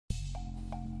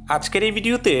আজকের এই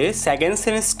ভিডিওতে সেকেন্ড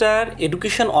সেমিস্টার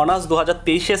এডুকেশন অনার্স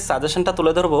 2023 এর সাজেশনটা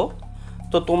তুলে ধরবো।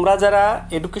 তো তোমরা যারা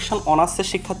এডুকেশন অনার্সের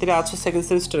শিক্ষার্থীরা আছো সেকেন্ড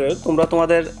সেমিস্টারের, তোমরা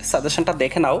তোমাদের সাজেশনটা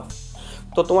দেখে নাও।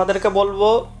 তো তোমাদেরকে বলবো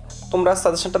তোমরা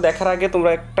সাজেশনটা দেখার আগে তোমরা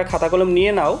একটা খাতা কলম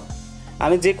নিয়ে নাও।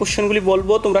 আমি যে কোশ্চেনগুলি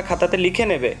বলবো তোমরা খাতাতে লিখে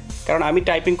নেবে, কারণ আমি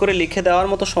টাইপিং করে লিখে দেওয়ার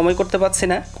মতো সময় করতে পারছি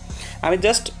না। আমি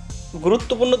জাস্ট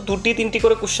গুরুত্বপূর্ণ 2-3টি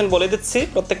করে কোশ্চেন বলে দিচ্ছি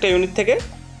প্রত্যেকটা ইউনিট থেকে।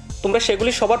 তোমরা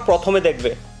সেগুলি সবার প্রথমে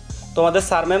দেখবে, তোমাদের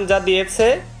স্যার ম্যাম যা দিয়েছে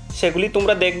সেগুলি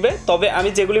তোমরা দেখবে, তবে আমি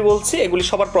যেগুলি বলছি এগুলি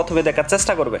সবার প্রথমে দেখার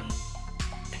চেষ্টা করবে।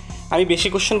 আমি বেশি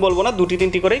কোশ্চেন বলবো না,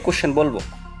 2-3টি করেই কোশ্চেন বলবো।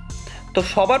 তো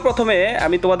সবার প্রথমে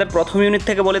আমি তোমাদের প্রথম ইউনিট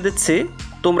থেকে বলে দিচ্ছি।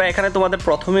 তোমরা এখানে তোমাদের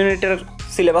প্রথম ইউনিটের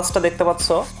সিলেবাসটা দেখতে পাচ্ছ।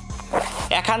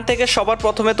 এখান থেকে সবার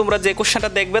প্রথমে তোমরা যে কোশ্চেনটা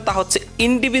দেখবে তা হচ্ছে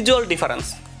ইন্ডিভিজুয়াল ডিফারেন্স,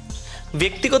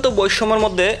 ব্যক্তিগত বৈষম্যের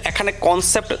মধ্যে এখানে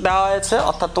কনসেপ্ট দেওয়া হয়েছে,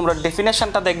 অর্থাৎ তোমরা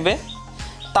ডেফিনেশনটা দেখবে।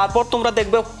 তারপর তোমরা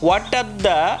দেখবে what are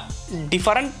the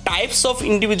different types of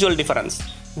individual difference,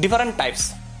 different types,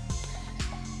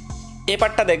 এই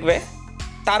পার্টটা দেখবে।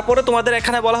 তারপরে তোমাদের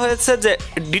এখানে বলা হয়েছে যে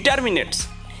ডিটারমিনেন্টস,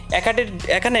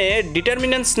 এখানে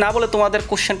ডিটারমিনেন্টস না বলে তোমাদের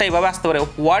কোশ্চেনটা এইভাবে আসতে পারে,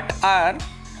 what are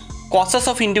causes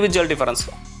of individual difference,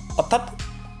 অর্থাৎ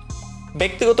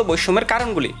ব্যক্তিগত বৈষম্যের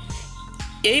কারণগুলি।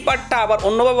 এই পার্টটা আবার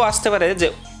অন্যভাবে আসতে পারে যে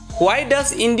why does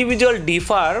individual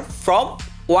differ from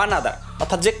one আদার,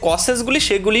 অর্থাৎ যে কজেসগুলি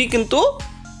সেগুলি কিন্তু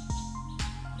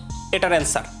এটার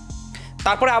অ্যান্সার।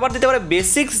 তারপরে আবার দিতে পারে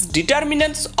basics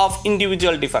determinants of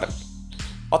individual difference,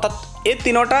 অর্থাৎ এই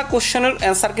তিনটা কোশ্চেনের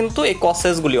অ্যান্সার কিন্তু এই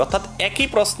কজেসগুলি, অর্থাৎ একই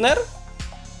প্রশ্নের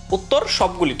উত্তর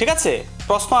সবগুলি, ঠিক আছে?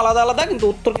 প্রশ্ন আলাদা আলাদা কিন্তু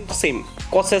উত্তর কিন্তু সেম,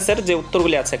 কজেসের যে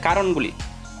উত্তরগুলি আছে, কারণগুলি।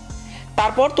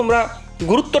 তারপর তোমরা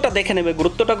গুরুত্বটা দেখে নেবে,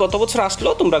 গুরুত্বটা গত বছর আসলো,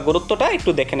 তোমরা গুরুত্বটা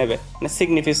একটু দেখে নেবে, মানে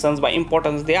সিগনিফিকেন্স বা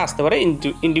ইম্পর্টেন্স দিয়ে আসতে পারে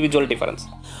ইন্ডিভিজুয়াল ডিফারেন্স।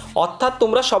 অর্থাৎ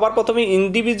তোমরা সবার প্রথমে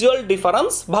ইন্ডিভিজুয়াল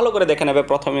ডিফারেন্স ভালো করে দেখে নেবে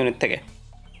প্রথম ইউনিট থেকে,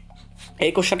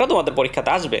 এই কোশ্চেনটা তোমাদের পরীক্ষাতে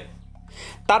আসবে।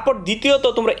 তারপর দ্বিতীয়ত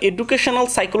তোমরা এডুকেশনাল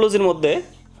সাইকোলজির মধ্যে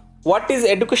what is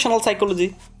educational psychology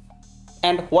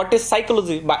and what is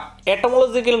psychology বা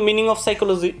এটমোলজিক্যাল মিনিং অফ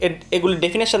সাইকোলজি, এগুলি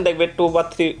ডেফিনেশন দেখবে, 2 বা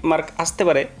 3 মার্ক আসতে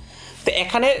পারে। তো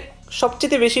এখানে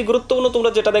সবচেয়ে বেশি গুরুত্বপূর্ণ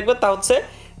তোমরা যেটা দেখবে তা হচ্ছে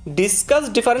discuss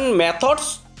different methods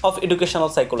of educational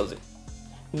psychology,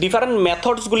 different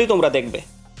মেথডসগুলি তোমরা দেখবে।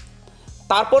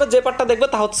 তারপরে যে পার্টটা দেখবে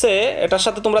তা হচ্ছে এটার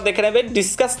সাথে তোমরা দেখে নেবে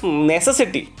ডিসকাস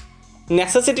নেসেসিটি,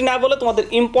 নেসেসিটি না বলে তোমাদের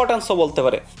ইম্পর্টেন্সও বলতে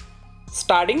পারে,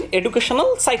 স্টাডিং এডুকেশনাল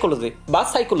সাইকোলজি বা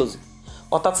সাইকোলজি,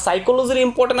 অর্থাৎ সাইকোলজির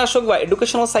ইম্পর্টেন্ট আসুক বা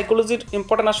এডুকেশনাল সাইকোলজির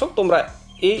ইম্পর্টেন্ট আসুক, তোমরা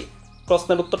এই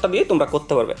প্রশ্নের উত্তরটা দিয়ে তোমরা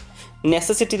করতে পারবে।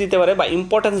 নেসেসিটি দিতে পারে বা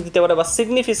ইম্পর্টেন্স দিতে পারে বা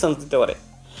সিগনিফিকেন্স দিতে পারে।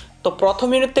 তো প্রথম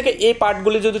ইউনিট থেকে এই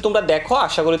পার্টগুলি যদি তোমরা দেখো,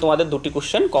 আশা করি তোমাদের 2টি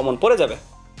কোশ্চেন কমন পড়ে যাবে।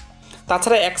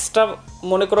 তাছাড়া এক্সট্রা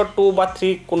মনে করো 2 বা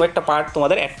 3 কোনো একটা পার্ট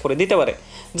তোমাদের অ্যাড করে দিতে পারে,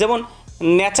 যেমন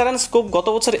নেচার অ্যান্ড স্কোপ গত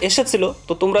বছর এসেছিল।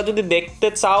 তো তোমরা যদি দেখতে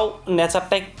চাও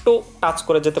নেচারটা একটু টাচ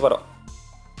করে যেতে পারো।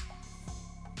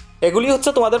 এগুলি হচ্ছে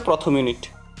তোমাদের প্রথম ইউনিট।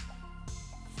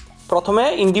 প্রথমে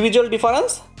ইন্ডিভিজুয়াল ডিফারেন্স,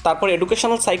 তারপর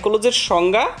এডুকেশনাল সাইকোলজির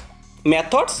সংজ্ঞা,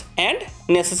 মেথডস অ্যান্ড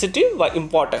নেসেসিটি বা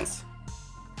ইম্পর্টেন্স,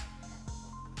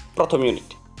 প্রথম ইউনিট।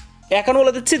 এখন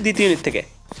বলে দিচ্ছি দ্বিতীয় ইউনিট থেকে।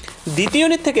 দ্বিতীয়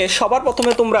ইউনিট থেকে সবার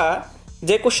প্রথমে তোমরা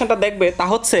যে কোশ্চেনটা দেখবে তা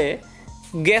হচ্ছে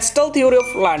গেস্টাল থিওরি অফ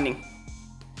লার্নিং।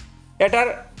 এটার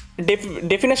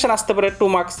ডেফিনেশন আসতে পারে 2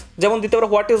 মার্কস, যেমন দিতে পারে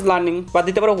হোয়াট ইজ লার্নিং বা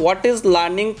দিতে পারে what is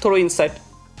learning through insight.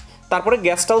 তারপরে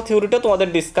গেস্টাল থিওরিটা তোমাদের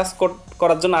ডিসকাস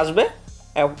করার জন্য আসবে,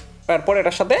 এরপর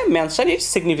এটার সাথে মেনশন ইটস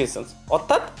সিগনিফিকেন্স,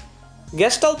 অর্থাৎ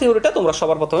গেস্টাল থিওরিটা তোমরা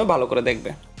সবার প্রথমে ভালো করে দেখবে।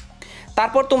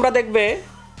 তারপর তোমরা দেখবে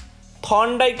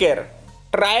থর্নডাইকের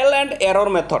ট্রায়াল অ্যান্ড এরর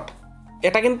মেথড,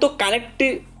 এটা কিন্তু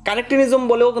কানেক্টিনিজম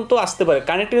বলেও কিন্তু আসতে পারে,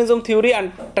 কানেক্টিনিজম theory and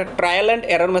trial and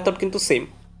error method কিন্তু সেম।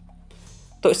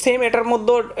 তো সেম এটার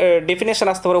মধ্যে ডেফিনেশন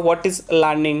আসতে পারে হোয়াট ইজ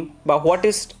লার্নিং বা what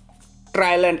is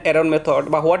trial and error method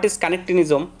বা হোয়াট ইজ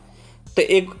কানেক্টিনিজম। তো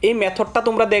এই মেথডটা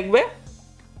তোমরা দেখবে,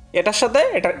 এটার সাথে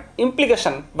এটার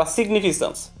ইমপ্লিকেশন বা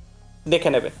সিগনিফিকেন্স দেখে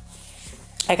নেবে।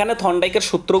 এখানে থর্নডাইকের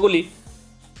সূত্রগুলি,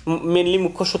 মেনলি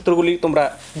মুখ্য সূত্রগুলি তোমরা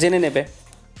জেনে নেবে।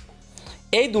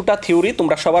 এই 2টা থিওরি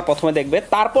তোমরা সবার প্রথমে দেখবে।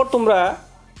 তারপর তোমরা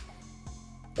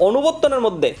অনুবর্তনের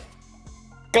মধ্যে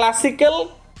ক্লাসিক্যাল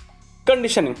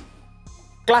কন্ডিশনিং,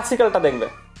 ক্লাসিক্যালটা দেখবে,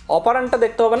 অপারেন্টটা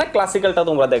দেখতে হবে না, ক্লাসিক্যালটা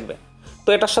তোমরা দেখবে। তো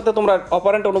এটার সাথে তোমরা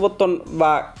অপারেন্ট অনুবর্তন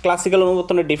বা ক্লাসিক্যাল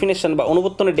অনুবর্তনের ডেফিনেশন বা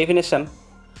অনুবর্তনের ডেফিনেশন,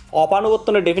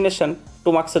 অপানুবর্তনের ডেফিনেশন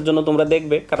 2 মার্কসের জন্য তোমরা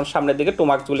দেখবে, কারণ সামনের দিকে 2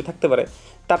 মার্কসগুলি থাকতে পারে।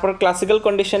 তারপর ক্লাসিক্যাল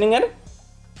কন্ডিশনিংয়ের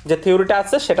যে থিওরিটা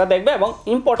আছে সেটা দেখবে এবং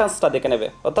ইম্পর্টেন্সটা দেখে নেবে,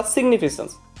 অর্থাৎ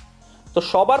সিগনিফিকেন্স। তো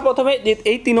সবার প্রথমে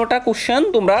এই 3টা কোশ্চেন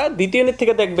তোমরা দ্বিতীয় ইউনিট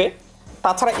থেকে দেখবে।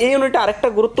 তাছাড়া এই ইউনিটে আরেকটা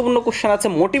গুরুত্বপূর্ণ কোশ্চেন আছে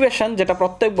মোটিভেশন, যেটা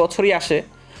প্রত্যেক বছরই আসে।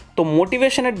 তো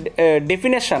মোটিভেশনের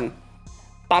ডেফিনেশন,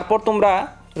 তারপর তোমরা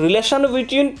relation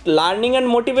between learning and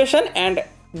motivation and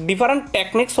different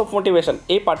techniques of motivation,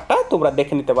 এই পার্টটা তোমরা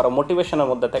দেখে নিতে পারো মোটিভেশনের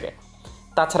মধ্যে থেকে।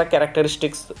 তাছাড়া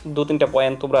ক্যারেক্টারিস্টিক্স 2-3টা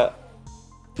পয়েন্ট তোমরা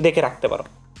দেখে রাখতে পারো।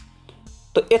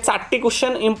 তো এই 4টি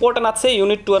কোশ্চেন ইম্পর্টেন্ট আছে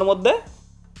ইউনিট 2 এর মধ্যে,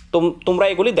 তোমরা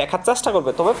এগুলি দেখার চেষ্টা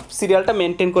করবে, তবে সিরিয়ালটা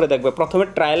মেনটেন করে দেখবে। প্রথমে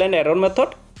ট্রায়াল অ্যান্ড এরর মেথড,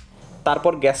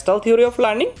 তারপর গেস্টাল থিওরি অফ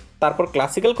লার্নিং, তারপর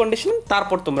ক্লাসিক্যাল কন্ডিশনিং,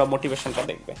 তারপর তোমরা মোটিভেশনটা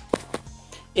দেখবে।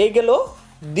 এই গেল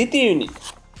দ্বিতীয় ইউনিট।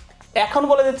 এখন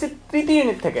বলে দিচ্ছি তৃতীয়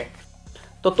ইউনিট থেকে।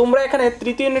 তো তোমরা এখানে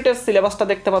তৃতীয় ইউনিটের সিলেবাসটা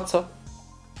দেখতে পাচ্ছ।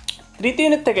 তৃতীয়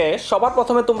ইউনিট থেকে সবার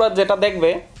প্রথমে তোমরা যেটা দেখবে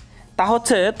তা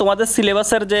হচ্ছে তোমাদের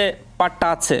সিলেবাসের যে পার্টটা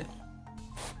আছে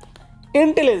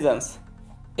ইন্টেলিজেন্স।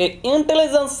 এই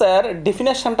ইন্টেলিজেন্সের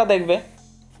ডেফিনেশনটা দেখবে,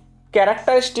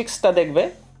 ক্যারেক্টারিস্টিক্সটা দেখবে,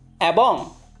 এবং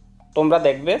তোমরা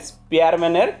দেখবে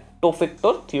স্পিয়ারম্যানের 2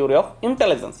 ফ্যাক্টর থিওরি অফ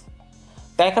ইন্টেলিজেন্স।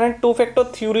 তাই এখানে 2 ফ্যাক্টর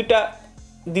থিওরিটা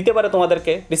দিতে পারে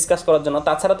তোমাদেরকে ডিসকাস করার জন্য।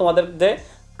 তাছাড়া তোমাদের যে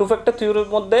 2 ফ্যাক্টর থিওরির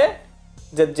মধ্যে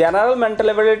যে general mental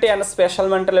ability and special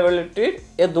mental এবিলিটির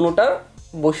এই দুটোটার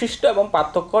বৈশিষ্ট্য এবং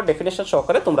পার্থক্য ডেফিনেশন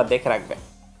সহকারে তোমরা দেখে রাখবে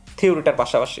থিওরিটার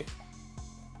পাশাপাশি।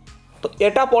 তো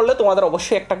এটা পড়লে তোমাদের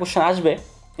অবশ্যই একটা কোশ্চেন আসবে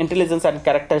ইন্টেলিজেন্স অ্যান্ড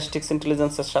ক্যারেক্টারিস্টিক্স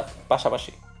ইন্টেলিজেন্সের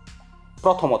পাশাপাশি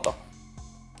প্রথমত।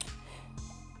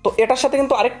 তো এটার সাথে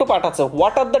কিন্তু আরেকটু পার্ট আছে,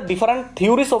 what are the different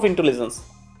theories of intelligence.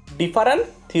 Different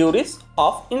theories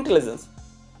of intelligence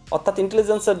অর্থাৎ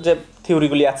ইন্টেলিজেন্সের যে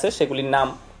থিওরিগুলি আছে সেগুলির নাম,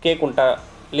 কে কোনটা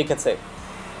লিখেছে,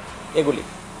 এগুলি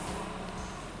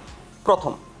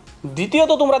প্রথম।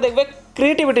 দ্বিতীয়ত তোমরা দেখবে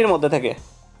ক্রিয়েটিভিটির মধ্যে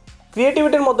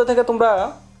থেকে তোমরা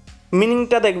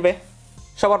মিনিংটা দেখবে।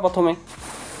 সবার প্রথমে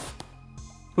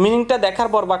মিনিংটা দেখার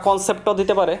পর বা কনসেপ্টও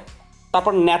দিতে পারে,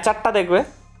 তারপর নেচারটা দেখবে,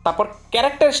 তারপর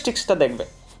ক্যারেক্টারিস্টিক্সটা দেখবে।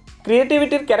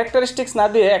 ক্রিয়েটিভিটির ক্যারেক্টারিস্টিক্স না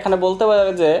দিয়ে এখানে বলতে পারে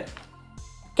যে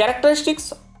characteristics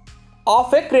of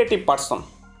A creative person.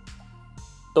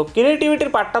 তো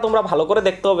ক্রিয়েটিভিটির পার্টটা তোমরা ভালো করে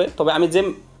দেখতে হবে, তবে আমি যে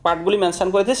পার্টগুলি মেনশন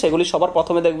করেছি সেগুলি সবার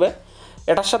প্রথমে দেখবে।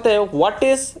 এটার সাথে হোয়াট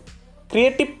ইজ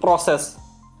ক্রিয়েটিভ প্রসেস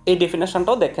এই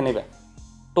ডেফিনেশনটাও দেখে নেবে,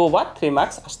 2 বা 3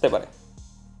 মার্কস আসতে পারে।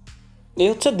 এই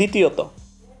হচ্ছে দ্বিতীয়ত।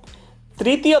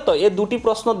 তৃতীয়ত এই দুটি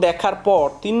প্রশ্ন দেখার পর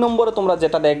 3 নম্বরে তোমরা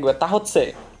যেটা দেখবে তা হচ্ছে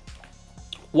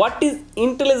what is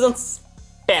intelligence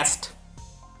test,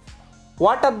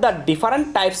 what are the different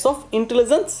types of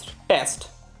intelligence test.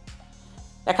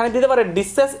 এখানে দিতে পারে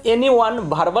discuss any one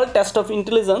verbal test of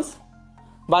intelligence,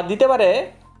 বা দিতে পারে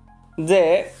যে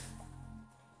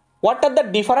what are the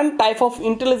different type of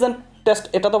intelligence test.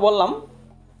 এটা তো বললাম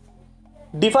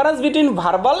difference between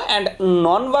verbal and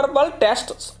non verbal test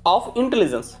of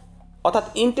intelligence, অর্থাৎ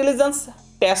ইন্টেলিজেন্স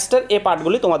টেস্টের এই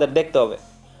পার্টগুলি তোমাদের দেখতে হবে।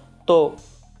 তো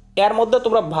এর মধ্যে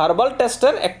তোমরা ভার্বাল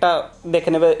টেস্টের একটা দেখে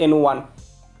নেবে, N1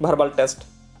 ভার্বাল টেস্ট,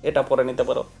 এটা পড়ে নিতে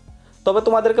পারো। তবে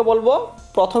তোমাদেরকে বলবো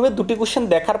প্রথমে 2টি কোশ্চেন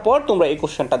দেখার পর তোমরা এই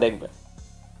কোশ্চেনটা দেখবে।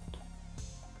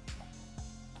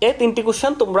 এই 3টি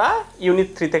কোশ্চেন তোমরা ইউনিট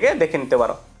 3 থেকে দেখে নিতে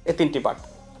পারো, এই 3টি পার্ট।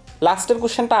 লাস্টের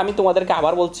কোশ্চেনটা আমি তোমাদেরকে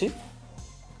আবার বলছি,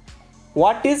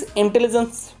 what is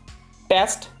intelligence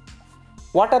test,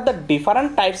 what are the different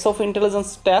types of intelligence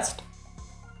test,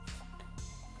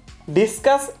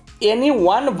 discuss any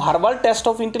one verbal test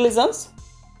of intelligence,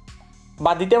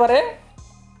 বা দিতে পারে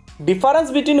difference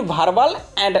between verbal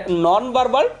and non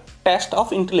verbal test of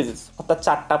intelligence. অর্থাৎ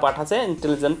 4টা পার্ট আছে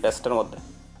ইন্টেলিজেন্স টেস্টের মধ্যে,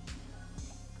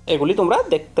 এগুলি তোমরা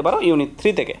দেখতে পারো ইউনিট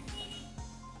 3 থেকে।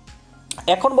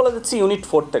 এখন বলে দিচ্ছি ইউনিট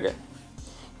 4 থেকে।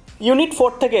 ইউনিট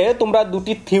 4 থেকে তোমরা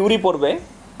 2টি থিওরি পড়বে।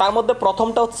 তার মধ্যে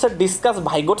প্রথমটা হচ্ছে discuss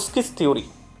ভাইগোটস্কিস theory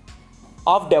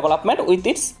of development with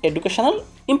its educational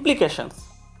implications.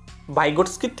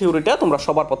 ভাইগোটস্কি থিওরিটা তোমরা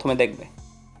সবার প্রথমে দেখবে।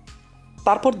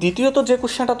 তারপর দ্বিতীয়ত যে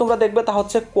কোশ্চেনটা তোমরা দেখবে তা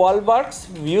হচ্ছে কোয়ালবার্গস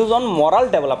ভিউজ অন মরাল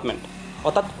ডেভেলপমেন্ট,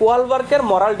 অর্থাৎ কোয়ালবার্গের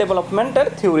মরাল ডেভেলপমেন্টের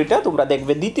থিওরিটা তোমরা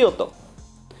দেখবে দ্বিতীয়ত।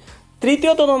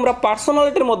 তৃতীয়ত তোমরা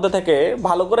পার্সোনালিটির মধ্যে থেকে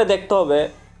ভালো করে দেখতে হবে,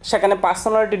 সেখানে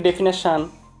পার্সোনালিটির ডেফিনেশান,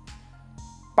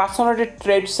 পার্সোনালিটি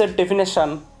ট্রেটসের ডেফিনেশান,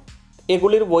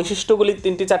 এগুলির বৈশিষ্ট্যগুলি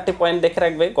 3-4টি পয়েন্ট দেখে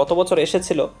রাখবে, গত বছর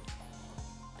এসেছিল।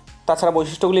 তাছাড়া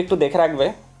বৈশিষ্ট্যগুলি একটু দেখে রাখবে।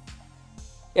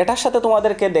 এটার সাথে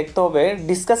তোমাদেরকে দেখতে হবে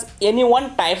discuss any one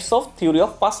types of theory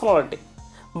of personality,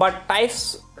 বা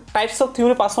টাইপস অফ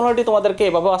থিওরি পার্সোনালিটি তোমাদেরকে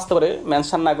এভাবেও আসতে পারে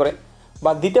মেনশন না করে,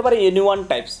 বা দিতে পারে এনি ওয়ান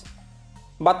টাইপস,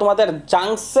 বা তোমাদের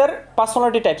জাংসের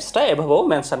পার্সোনালিটি টাইপসটা এভাবেও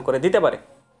মেনশন করে দিতে পারে।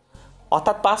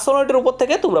 অর্থাৎ পার্সোনালিটির উপর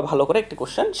থেকে তোমরা ভালো করে একটি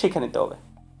কোশ্চেন শিখে নিতে হবে।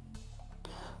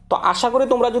 তো আশা করি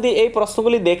তোমরা যদি এই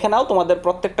প্রশ্নগুলি দেখে নাও তোমাদের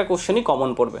প্রত্যেকটা কোশ্চেনই কমন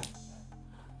পড়বে।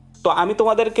 তো আমি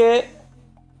তোমাদেরকে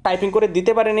টাইপিং করে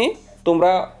দিতে পারিনি,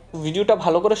 তোমরা ভিডিওটা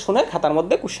ভালো করে শুনে খাতার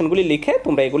মধ্যে কোশ্চেনগুলি লিখে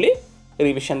তোমরা এগুলি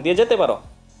রিভিশন দিয়ে যেতে পারো।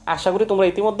 আশা করি তোমরা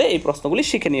ইতিমধ্যে এই প্রশ্নগুলি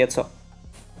শিখে নিয়েছ।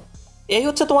 এই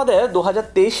হচ্ছে তোমাদের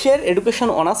 2023-এর এডুকেশন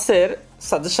অনার্সের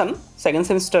সাজেশন সেকেন্ড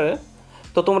সেমিস্টারের।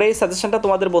 তো তোমরা এই সাজেশনটা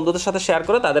তোমাদের বন্ধুদের সাথে শেয়ার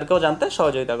করে তাদেরকেও জানতে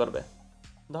সহযোগিতা করবে।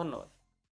 ধন্যবাদ।